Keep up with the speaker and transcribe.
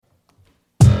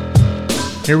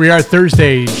Here we are,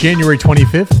 Thursday, January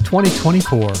 25th,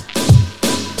 2024.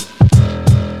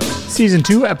 Season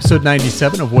 2, Episode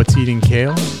 97 of What's Eating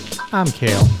Kale. I'm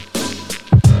Kale.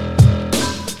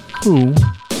 Who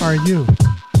are you?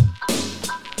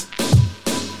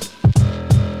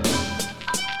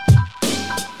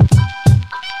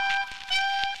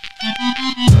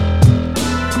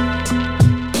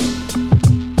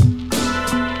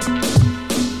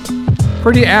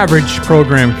 Pretty average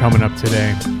program coming up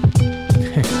today.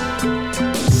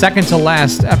 Second to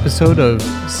last episode of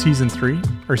season 3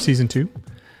 or season 2.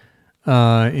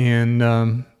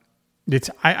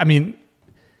 It's I mean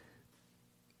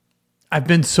I've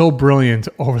been so brilliant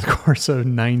over the course of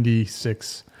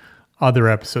 96 other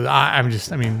episodes.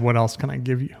 What else can I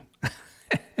give you?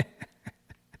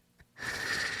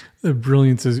 The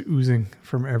brilliance is oozing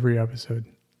from every episode.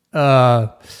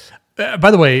 By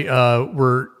the way,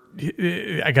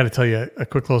 I got to tell you a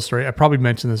quick little story. I probably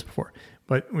mentioned this before,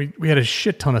 but we had a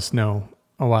shit ton of snow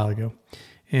a while ago,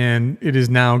 and it is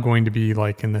now going to be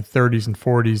like in the 30s and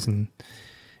 40s,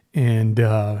 and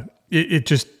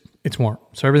it's warm,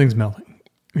 so everything's melting.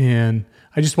 And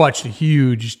I just watched a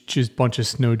huge bunch of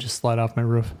snow just slide off my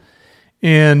roof.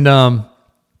 And a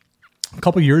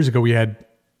couple years ago, we had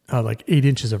like 8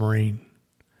 inches of rain,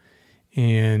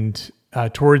 and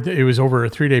it was over a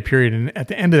 3-day period, and at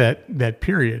the end of that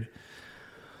period,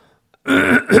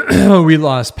 we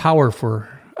lost power for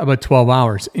about 12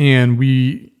 hours, and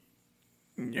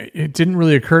it didn't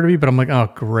really occur to me, but I'm like,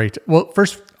 oh, great. Well,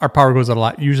 first, our power goes out a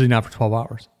lot, usually not for 12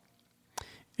 hours.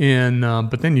 And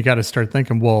but then you got to start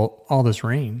thinking, well, all this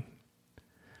rain,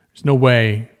 there's no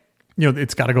way,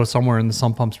 it's got to go somewhere, and the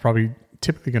sump pump's probably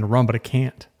typically going to run, but it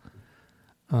can't.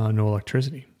 No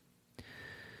electricity.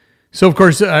 So, of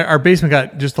course, our basement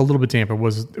got just a little bit damp. It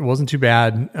wasn't too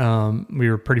bad.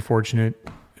 We were pretty fortunate.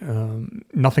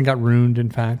 Nothing got ruined, in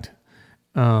fact.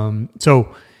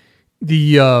 So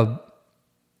the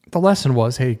lesson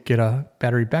was, hey, get a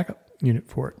battery backup unit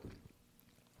for it.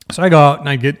 So I go out and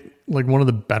I get like one of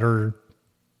the better,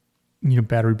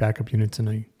 battery backup units,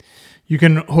 and you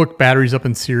can hook batteries up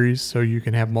in series, so you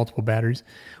can have multiple batteries.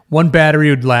 One battery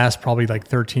would last probably like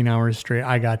 13 hours straight.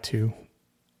 I got 2.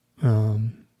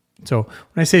 So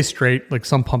when I say straight, like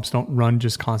some pumps don't run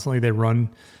just constantly. They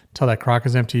run till that crock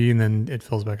is empty, and then it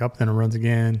fills back up, then it runs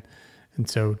again. And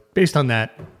so based on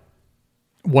that,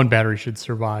 one battery should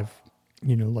survive,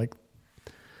 like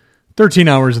 13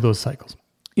 hours of those cycles.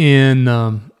 And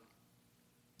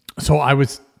so I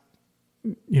was,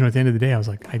 at the end of the day, I was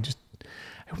like, I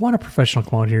want a professional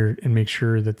come out here and make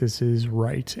sure that this is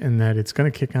right and that it's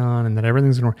going to kick on and that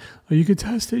everything's going to work. Oh, you could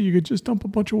test it. You could just dump a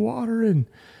bunch of water and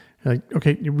like,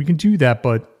 okay, we can do that.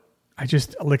 But I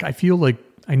feel like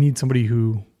I need somebody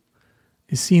who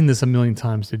has seen this a million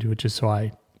times to do it just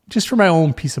for my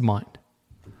own peace of mind.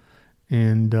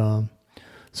 And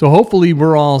so hopefully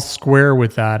we're all square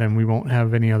with that and we won't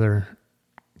have any other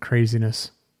craziness.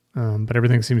 But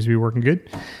everything seems to be working good.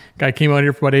 Guy came out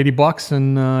here for about $80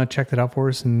 and checked it out for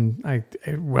us, and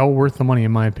well worth the money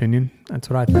in my opinion. That's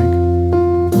what I think.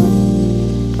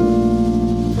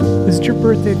 Is it your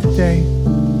birthday today?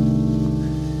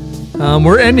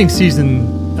 We're ending season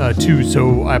 2,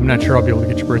 so I'm not sure I'll be able to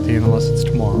get your birthday in unless it's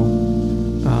tomorrow.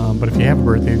 But if you have a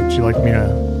birthday that you'd like me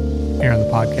to air on the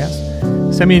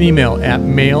podcast, send me an email at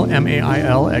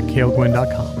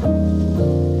mail@kaleguin.com.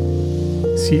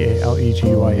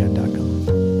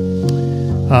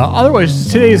 CALEGUIN.com.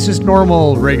 Otherwise, today is just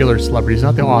normal, regular celebrities,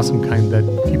 not the awesome kind that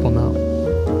people know.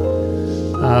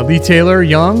 Lee Taylor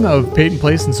Young of Peyton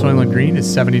Place in Soylent Green is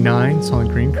 79.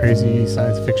 Soylent Green, crazy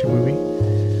science fiction movie.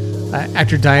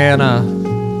 Actor Diana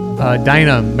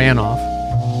Manoff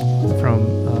from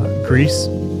Grease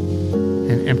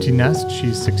and Empty Nest,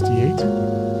 she's 68.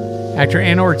 Actor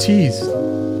Anna Ortiz,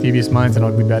 Devious Minds and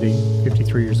Ugly Betty,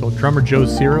 53 years old. Drummer Joe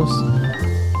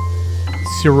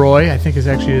Siroy, I think is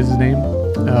actually his name,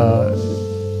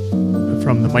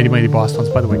 from the Mighty Mighty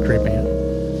Bosstones. By the way, great band.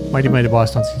 Mighty Mighty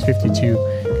Bosstones, he's 52.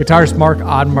 Guitarist Mark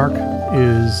Oddmark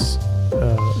is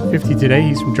 50 today.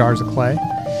 He's from Jars of Clay.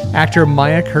 Actor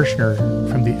Maya Kirshner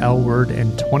from The L Word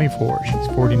and 24. She's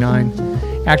 49.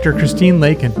 Actor Christine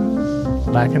Lakin,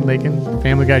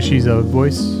 Family Guy. She's a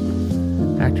voice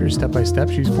actor, Step by Step.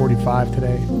 She's 45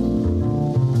 today.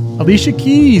 Alicia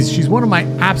Keys, she's one of my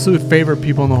absolute favorite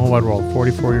people in the whole wide world.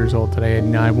 44 years old today,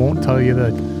 and I won't tell you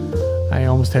that I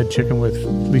almost had chicken with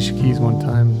Alicia Keys one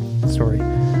time story.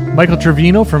 Michael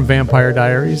Trevino from Vampire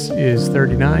Diaries is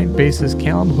 39. Bassist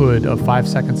Callum Hood of 5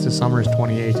 Seconds to Summer is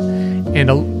 28. And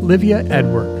Olivia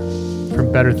Edward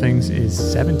from Better Things is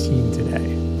 17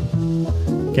 today.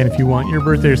 Again, if you want your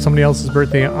birthday or somebody else's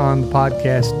birthday on the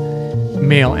podcast,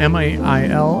 mail,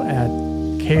 mail at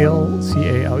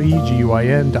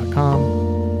CALEGUIN.com,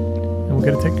 and we'll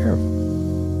get it taken care of.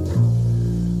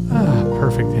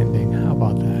 Perfect ending. How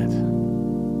about that?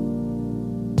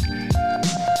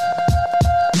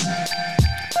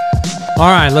 All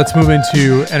right, let's move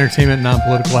into entertainment,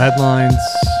 non-political headlines.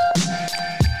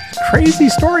 Crazy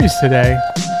stories today.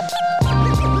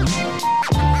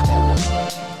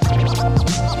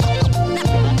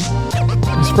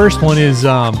 This first one is,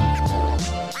 Armie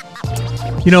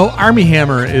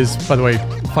Hammer is, by the way,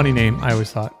 funny name, I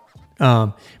always thought.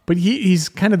 But he's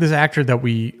kind of this actor that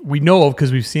we know of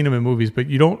because we've seen him in movies, but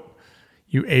you don't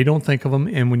think of him,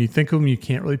 and when you think of him, you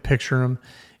can't really picture him.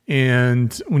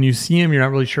 And when you see him, you're not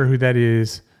really sure who that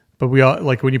is. But we all,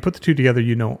 like, when you put the two together,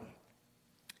 you know.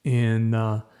 And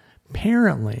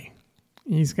apparently,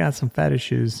 he's got some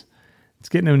fetishes. It's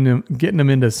getting him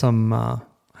into some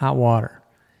hot water.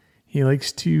 He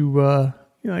likes to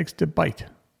bite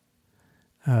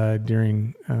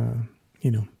during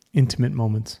intimate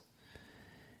moments.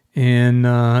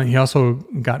 And he also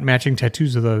got matching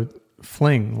tattoos of a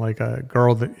fling, like a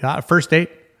girl that first date.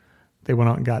 They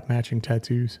went out and got matching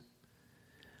tattoos.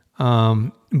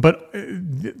 But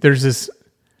there's this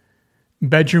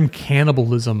bedroom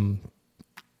cannibalism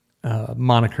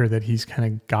moniker that he's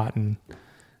kind of gotten.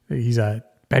 He's a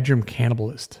bedroom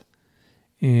cannibalist.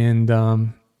 And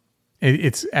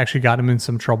it's actually got him in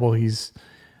some trouble. He's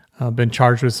been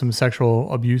charged with some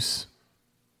sexual abuse.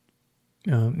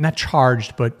 Not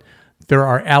charged, but there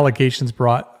are allegations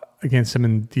brought against him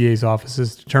in DA's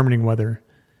offices determining whether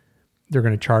they're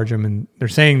going to charge him. And they're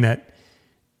saying that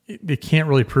they can't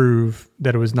really prove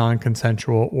that it was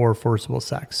non-consensual or forcible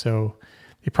sex. So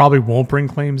they probably won't bring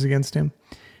claims against him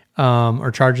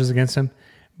or charges against him.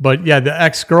 But yeah, the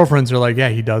ex-girlfriends are like, yeah,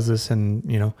 he does this. And,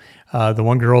 the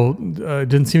one girl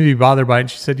didn't seem to be bothered by it.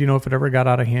 She said, if it ever got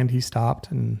out of hand, he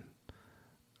stopped. And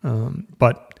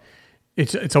but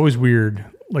it's always weird,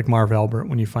 like Marv Albert,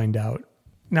 when you find out.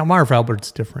 Now, Marv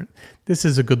Albert's different. This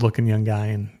is a good-looking young guy.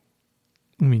 And,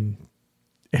 I mean,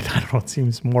 I don't know, it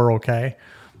seems more okay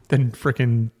than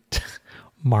freaking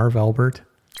Marv Albert.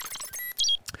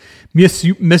 Miss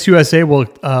USA will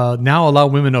now allow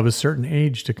women of a certain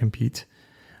age to compete.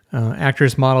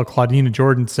 Actress model Claudina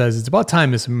Jordan says it's about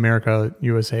time Miss America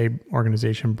USA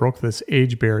organization broke this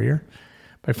age barrier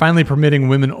by finally permitting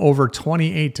women over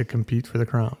 28 to compete for the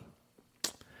crown.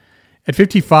 At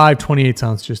 55, 28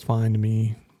 sounds just fine to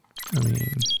me. I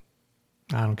mean,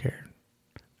 I don't care.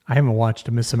 I haven't watched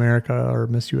a Miss America or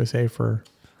Miss USA for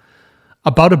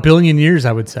about 1 billion years,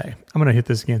 I would say. I'm going to hit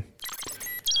this again.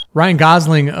 Ryan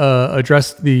Gosling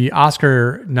addressed the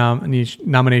Oscar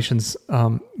nominations,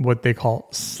 what they call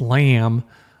slam,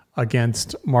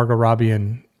 against Margot Robbie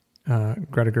and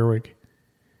Greta Gerwig.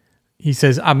 He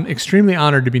says, I'm extremely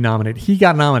honored to be nominated. He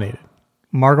got nominated.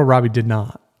 Margot Robbie did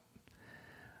not.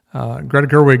 Greta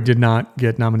Gerwig did not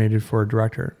get nominated for a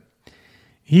director.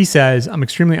 He says, I'm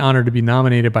extremely honored to be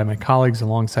nominated by my colleagues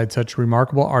alongside such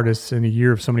remarkable artists in a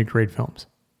year of so many great films.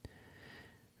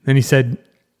 Then he said,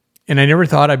 and I never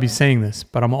thought I'd be saying this,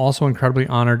 but I'm also incredibly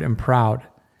honored and proud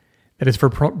that it's for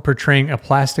portraying a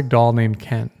plastic doll named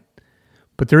Ken.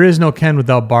 But there is no Ken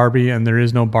without Barbie, and there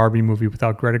is no Barbie movie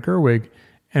without Greta Gerwig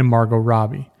and Margot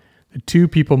Robbie, the two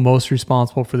people most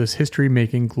responsible for this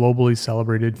history-making, globally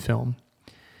celebrated film.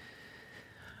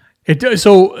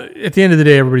 So at the end of the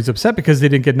day, everybody's upset because they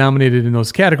didn't get nominated in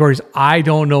those categories. I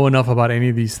don't know enough about any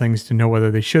of these things to know whether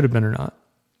they should have been or not.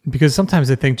 Because sometimes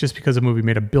I think just because a movie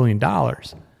made $1 billion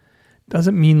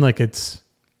doesn't mean like it's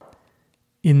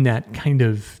in that kind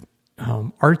of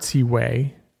artsy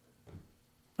way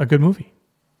a good movie.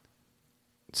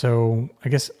 So I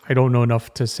guess I don't know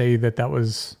enough to say that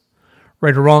was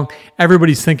right or wrong.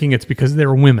 Everybody's thinking it's because they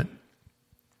were women.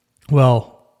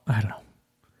 Well, I don't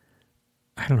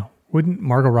know. Wouldn't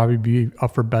Margot Robbie be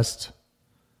up for best?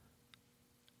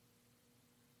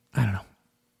 I don't know.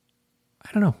 I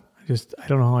don't know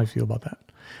how I feel about that.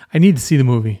 I need to see the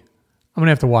movie. I'm going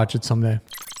to have to watch it someday.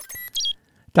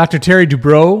 Dr. Terry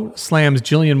Dubrow slams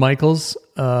Jillian Michaels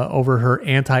over her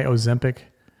anti-Ozempic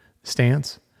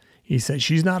stance. He says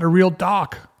she's not a real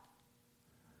doc.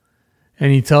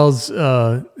 And he tells,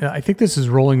 I think this is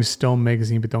Rolling Stone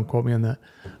magazine, but don't quote me on that.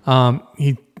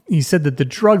 He said that the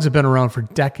drugs have been around for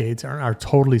decades and are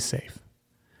totally safe,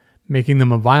 making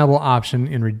them a viable option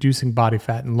in reducing body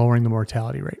fat and lowering the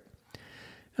mortality rate.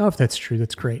 Now, if that's true,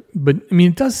 that's great. But, I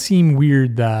mean, it does seem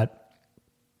weird that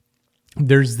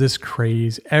there's this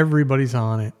craze. Everybody's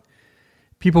on it.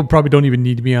 People probably don't even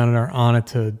need to be on it, are on it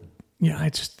to,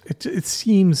 it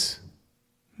seems,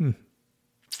 I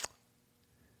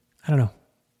don't know.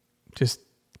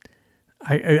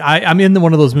 I'm in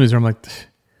one of those moods where I'm like,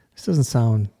 this doesn't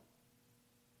sound.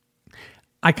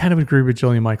 I kind of agree with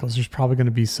Jillian Michaels. There's probably going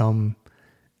to be some,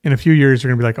 in a few years, they're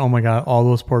going to be like, oh my God, all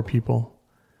those poor people,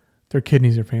 their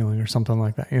kidneys are failing or something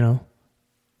like that,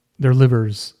 Their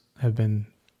livers have been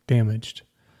damaged.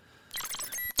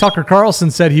 Tucker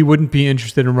Carlson said he wouldn't be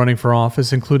interested in running for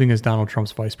office, including as Donald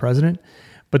Trump's vice president.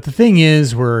 But the thing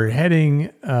is, we're hearing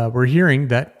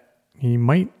that he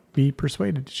might be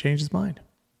persuaded to change his mind.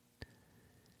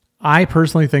 I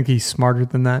personally think he's smarter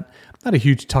than that. I'm not a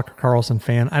huge Tucker Carlson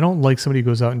fan. I don't like somebody who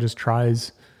goes out and just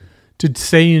tries to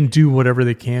say and do whatever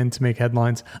they can to make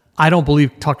headlines. I don't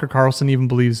believe Tucker Carlson even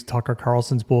believes Tucker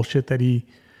Carlson's bullshit that he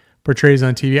portrays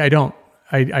on TV. I don't.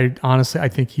 I honestly, I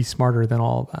think he's smarter than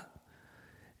all of that.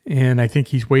 And I think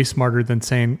he's way smarter than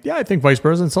saying, yeah, I think vice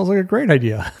president sounds like a great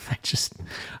idea. I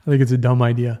think it's a dumb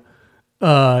idea.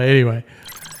 Anyway,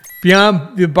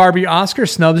 beyond the Barbie Oscar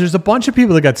snubs, there's a bunch of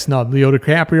people that got snubbed. Leo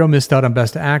DiCaprio missed out on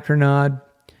Best Actor nod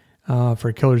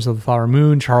for Killers of the Flower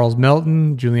Moon. Charles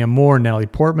Melton, Julianne Moore, and Natalie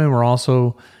Portman were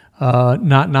also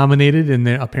not nominated. And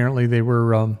apparently they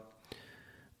were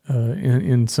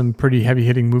in some pretty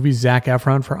heavy-hitting movies. Zac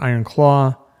Efron for Iron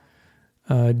Claw.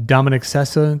 Dominic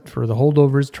Sessa for The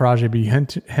Holdovers, Taraji B.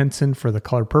 Henson for The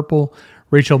Color Purple,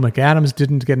 Rachel McAdams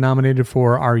didn't get nominated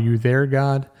for Are You There,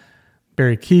 God?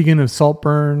 Barry Keoghan of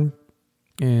Saltburn,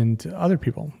 and other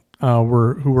people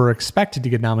who were expected to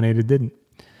get nominated didn't.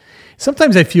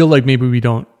 Sometimes I feel like maybe we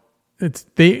don't.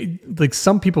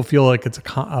 Some people feel like it's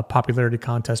a popularity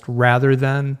contest rather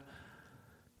than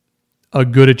a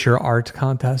good at your art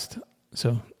contest.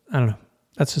 So I don't know.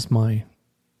 That's just my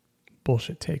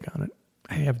bullshit take on it.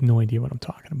 I have no idea what I'm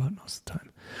talking about most of the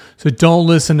time. So don't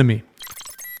listen to me.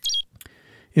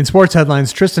 In sports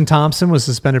headlines, Tristan Thompson was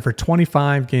suspended for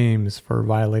 25 games for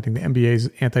violating the NBA's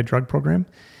anti-drug program,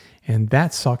 and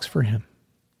that sucks for him.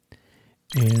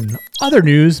 In other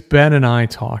news, Ben and I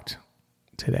talked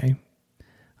today.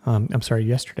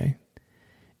 Yesterday.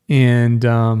 And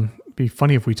it'd be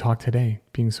funny if we talked today,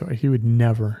 he would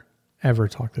never, ever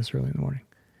talk this early in the morning.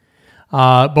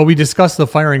 But we discussed the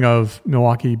firing of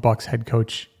Milwaukee Bucks head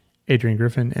coach Adrian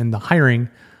Griffin and the hiring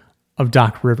of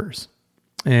Doc Rivers.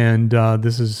 And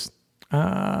this is,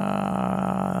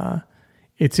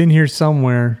 it's in here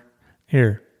somewhere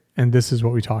here. And this is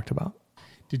what we talked about.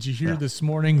 Did you hear this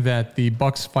morning that the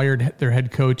Bucks fired their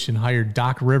head coach and hired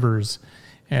Doc Rivers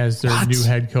as their new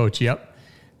head coach? Yep.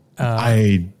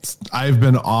 I've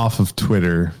been off of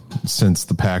Twitter since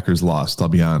the Packers lost. I'll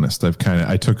be honest.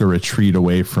 I took a retreat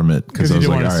away from it because I was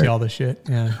like, see all the shit.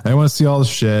 Yeah, I want to see all the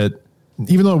shit.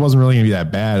 Even though it wasn't really going to be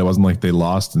that bad, it wasn't like they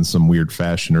lost in some weird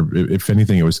fashion, or if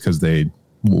anything, it was because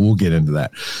we'll get into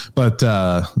that. But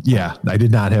yeah, I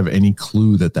did not have any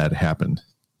clue that happened.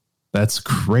 That's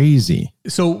crazy.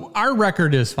 So our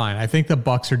record is fine. I think the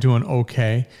Bucks are doing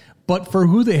okay, but for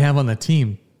who they have on the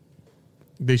team,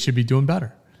 they should be doing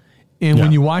better. And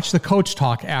when you watch the coach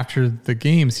talk after the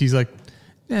games, he's like,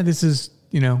 yeah, this is,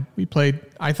 we played.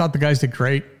 I thought the guys did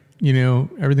great.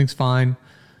 Everything's fine.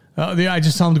 I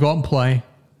just tell them to go out and play.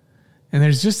 And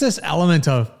there's just this element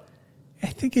of, I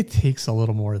think it takes a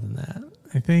little more than that.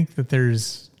 I think that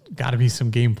there's got to be some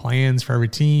game plans for every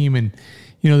team. And,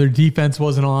 their defense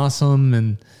wasn't awesome.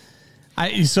 And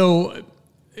so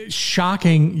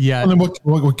shocking yet. And then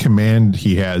what command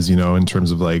he has, in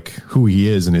terms of like who he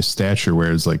is and his stature,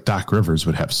 whereas like Doc Rivers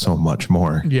would have so much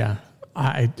more. Yeah.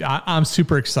 I'm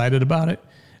super excited about it.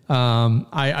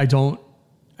 I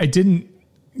didn't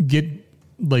get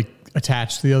like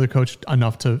attached to the other coach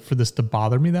enough for this to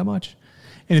bother me that much.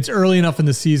 And it's early enough in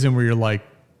the season where you're like,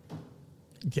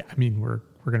 yeah, I mean, we're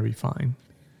going to be fine.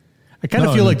 I kind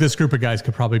of feel like this group of guys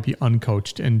could probably be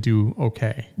uncoached and do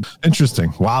okay.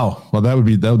 Interesting. Wow. Well, that would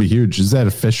be huge. Is that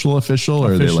official,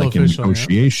 or are they like in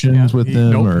negotiations with them?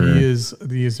 Nope, or he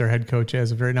is their head coach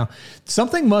as of right now.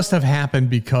 Something must have happened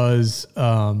because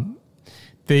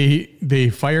they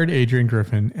fired Adrian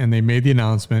Griffin and they made the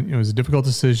announcement. It was a difficult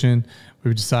decision.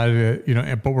 We've decided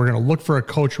to, but we're going to look for a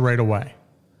coach right away.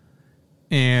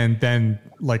 And then,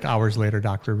 like hours later,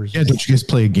 Doc Rivers. Yeah, don't you guys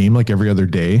play a game like every other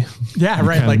day? Yeah,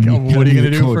 right. What are you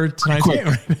going to do for tonight's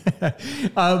game?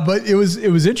 But it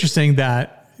was interesting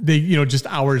that they, just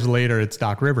hours later, it's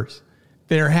Doc Rivers.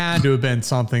 There had to have been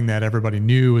something that everybody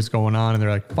knew was going on, and they're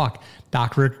like, "Fuck,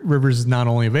 Doc Rivers is not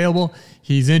only available,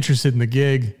 he's interested in the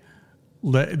gig."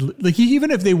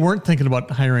 Even if they weren't thinking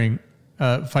about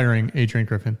firing Adrian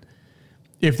Griffin,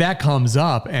 if that comes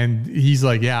up and he's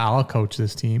like, "Yeah, I'll coach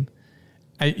this team."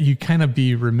 You kind of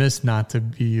be remiss not to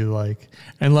be like,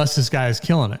 unless this guy is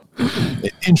killing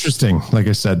it. Interesting. Like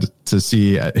I said, to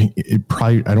see it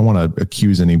probably, I don't want to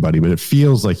accuse anybody, but it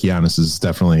feels like Giannis is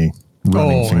definitely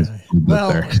running things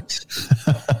there.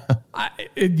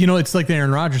 It's like the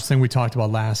Aaron Rodgers thing we talked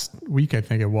about last week, I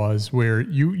think it was, where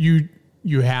you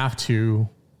have to,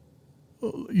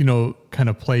 kind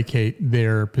of placate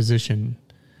their position.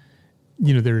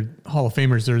 They're Hall of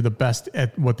Famers. They're the best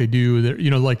at what they do.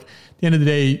 They're, like at the end of the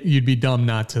day, you'd be dumb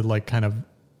not to like kind of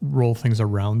roll things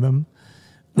around them.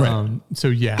 Right. So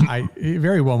yeah, I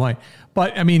very well might.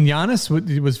 But I mean, Giannis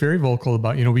was very vocal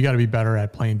about, we got to be better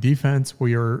at playing defense.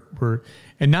 We're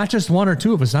and not just one or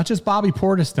two of us, not just Bobby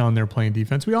Portis down there playing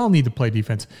defense. We all need to play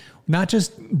defense. Not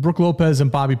just Brook Lopez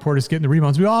and Bobby Portis getting the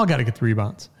rebounds. We all got to get the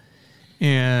rebounds.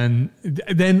 And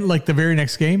then like the very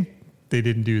next game, they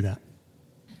didn't do that.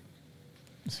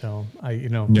 So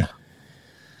Yeah.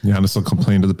 Giannis will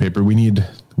complain to the paper. We need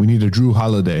a Drew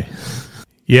Holiday.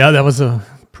 Yeah, that was a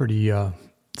pretty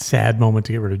sad moment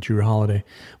to get rid of Drew Holiday.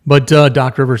 But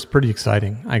Doc Rivers, pretty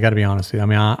exciting. I got to be honest with you. I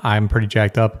mean, I'm pretty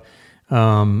jacked up.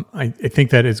 I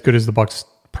think that as good as the Bucks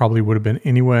probably would have been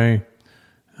anyway,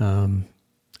 I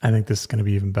think this is going to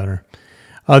be even better.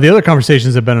 The other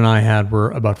conversations that Ben and I had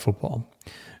were about football.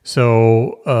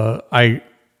 So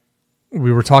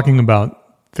we were talking about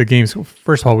the games.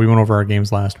 First of all, we went over our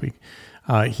games last week.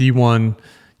 He won.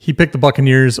 He picked the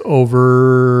Buccaneers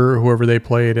over whoever they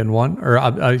played and won. Or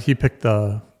I picked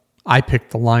the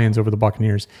Lions over the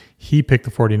Buccaneers. He picked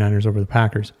the 49ers over the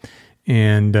Packers.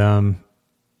 And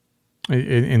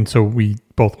so we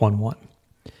both won one.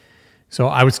 So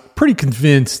I was pretty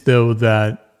convinced, though,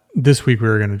 that this week we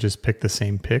were going to just pick the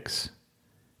same picks.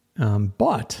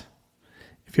 But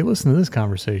if you listen to this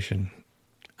conversation,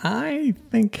 I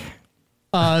think...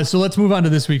 so let's move on to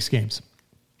this week's games.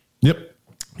 Yep.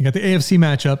 You got the AFC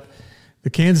matchup, the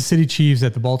Kansas City Chiefs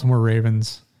at the Baltimore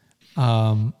Ravens.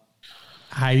 I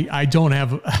don't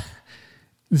have...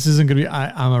 This isn't going to be...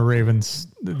 I'm a Ravens.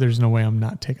 There's no way I'm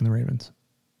not taking the Ravens.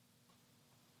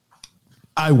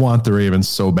 I want the Ravens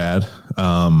so bad.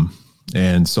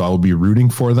 And so I will be rooting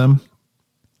for them.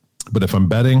 But if I'm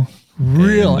betting...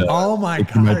 Really? Oh, my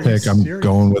God. My pick, I'm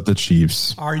going with the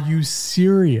Chiefs. Are you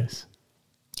serious?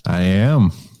 I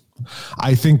am.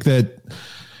 I think that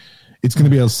it's going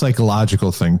to be a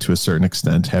psychological thing to a certain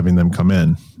extent, having them come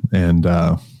in. And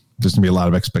there's going to be a lot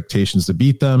of expectations to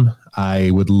beat them.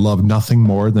 I would love nothing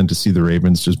more than to see the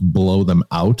Ravens just blow them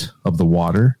out of the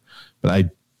water. But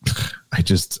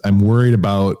I'm worried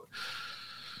about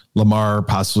Lamar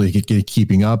possibly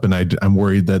keeping up. And I'm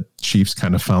worried that Chiefs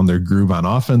kind of found their groove on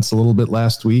offense a little bit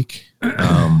last week.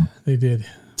 They did.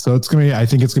 So I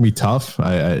think it's going to be tough.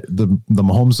 The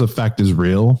Mahomes effect is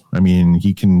real. I mean,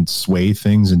 he can sway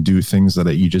things and do things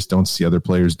that you just don't see other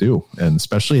players do. And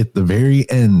especially at the very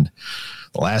end,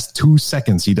 the last 2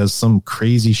 seconds, he does some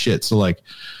crazy shit. So I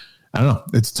don't know.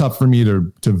 It's tough for me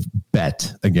to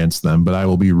bet against them, but I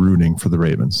will be rooting for the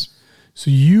Ravens. So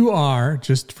you are,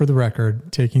 just for the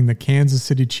record, taking the Kansas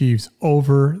City Chiefs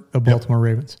over the Baltimore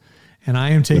Ravens. And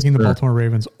I am taking the Baltimore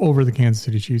Ravens over the Kansas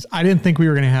City Chiefs. I didn't think we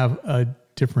were going to have a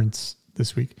difference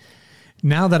this week.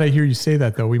 Now that I hear you say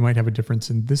that, though, we might have a difference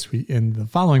in this week in the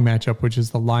following matchup, which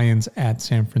is the Lions at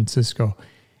San Francisco.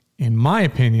 In my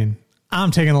opinion,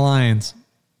 I'm taking the Lions.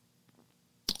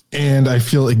 And I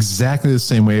feel exactly the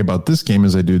same way about this game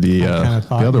as I do the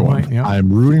other one. Might, yeah. I'm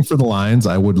rooting for the Lions.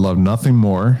 I would love nothing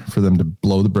more for them to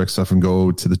blow the bricks off and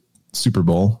go to the Super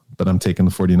Bowl, but I'm taking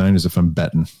the 49ers if I'm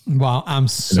betting. Wow, I'm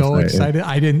so excited.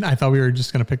 I thought we were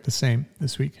just going to pick the same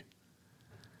this week.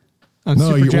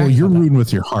 You're rooting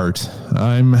with your heart.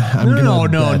 No.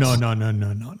 What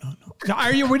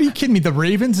are you kidding me? The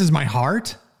Ravens is my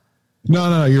heart?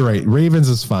 No, you're right. Ravens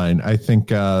is fine. I think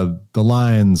the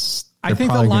Lions. I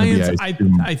think the Lions. I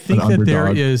think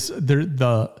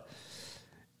that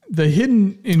the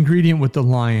hidden ingredient with the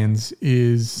Lions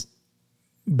is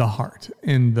the heart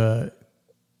and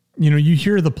you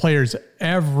hear the players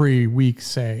every week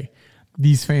say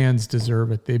these fans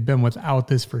deserve it. They've been without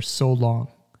this for so long.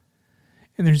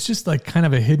 And there's just like kind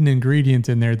of a hidden ingredient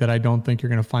in there that I don't think you're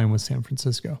going to find with San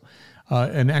Francisco.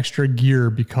 An extra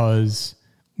gear because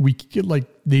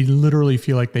they literally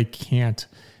feel like they can't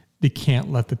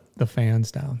let the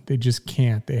fans down. They just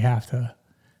can't. They have to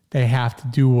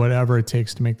do whatever it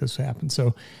takes to make this happen.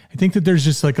 So I think that there's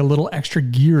just like a little extra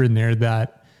gear in there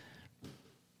that,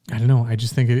 I don't know. I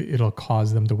just think it'll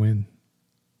cause them to win.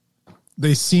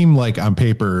 They seem like on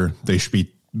paper, they should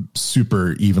be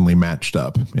super evenly matched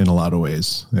up in a lot of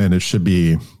ways. And it should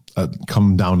be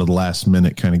come down to the last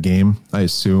minute kind of game, I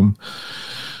assume.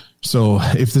 So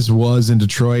if this was in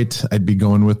Detroit, I'd be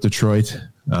going with Detroit.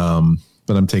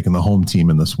 But I'm taking the home team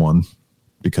in this one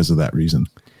because of that reason.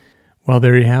 Well,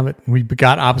 there you have it. We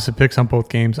got opposite picks on both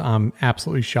games. I'm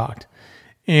absolutely shocked.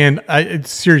 And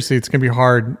seriously, it's going to be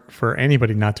hard for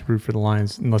anybody not to root for the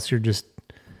Lions unless you're just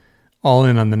all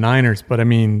in on the Niners. But I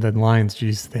mean, the Lions,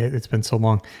 geez, it's been so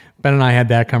long. Ben and I had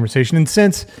that conversation. And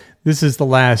since this is the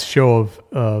last show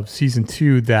of season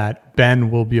 2 that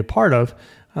Ben will be a part of,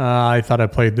 I thought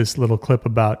I'd play this little clip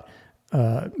about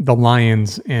the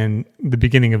Lions and the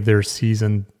beginning of their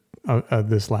season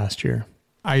this last year.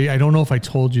 I don't know if I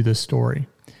told you this story,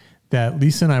 that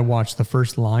Lisa and I watched the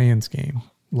first Lions game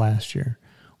last year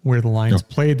where the Lions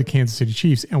played the Kansas City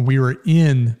Chiefs, and we were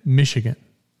in Michigan.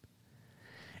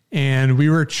 And we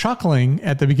were chuckling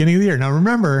at the beginning of the year. Now,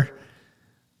 remember,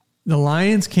 the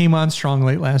Lions came on strong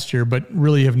late last year, but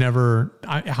really have never...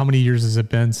 how many years has it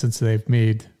been since they've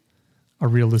made a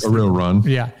real run?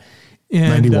 Yeah.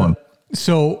 And, 91.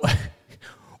 So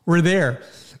we're there.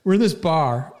 We're in this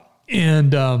bar,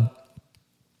 and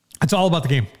it's all about the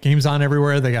game. Game's on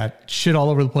everywhere. They got shit all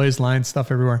over the place, Lions stuff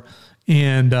everywhere.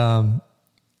 And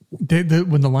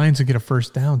when the Lions would get a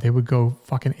first down, they would go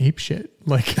fucking ape shit.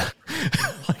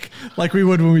 Like we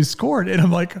would when we scored. And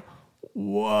I'm like,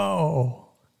 whoa.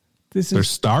 They're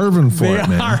starving for it, man.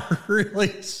 They are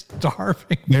really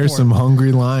starving. There's some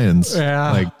hungry Lions.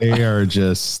 Yeah. Like they are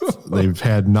just, they've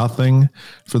had nothing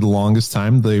for the longest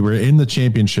time. They were in the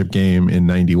championship game in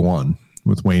 91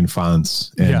 with Wayne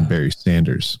Fonts and Barry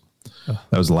Sanders.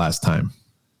 That was the last time.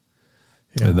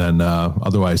 Yeah. And then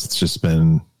otherwise it's just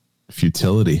been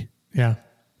futility. Yeah.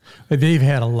 They've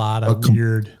had a lot of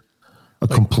weird.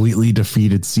 Completely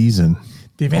defeated season.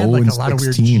 They've had like a lot of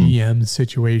weird GM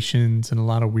situations and a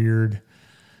lot of weird,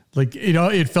 like,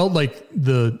 it felt like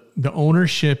the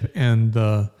ownership and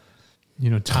the,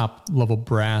 top level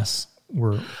brass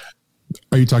were.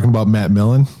 Are you talking about Matt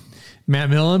Millen? Matt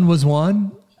Millen was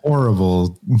one.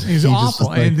 Horrible. He's awful.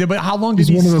 But how long did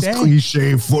he stay? He's one of those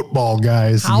cliche football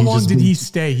guys. How long did he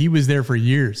stay? He was there for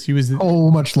years. He was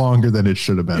much longer than it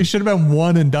should have been. It should have been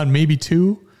one and done, maybe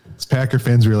two. Packer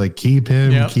fans were like, keep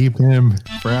him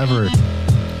forever.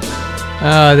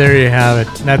 There you have it.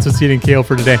 That's what's eating kale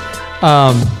for today.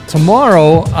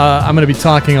 Tomorrow, I'm going to be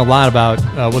talking a lot about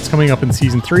what's coming up in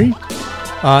season 3.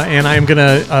 And I'm going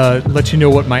to let you know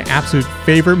what my absolute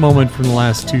favorite moment from the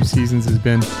last 2 seasons has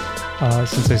been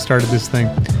since I started this thing.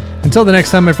 Until the next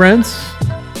time, my friends,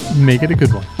 make it a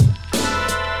good one.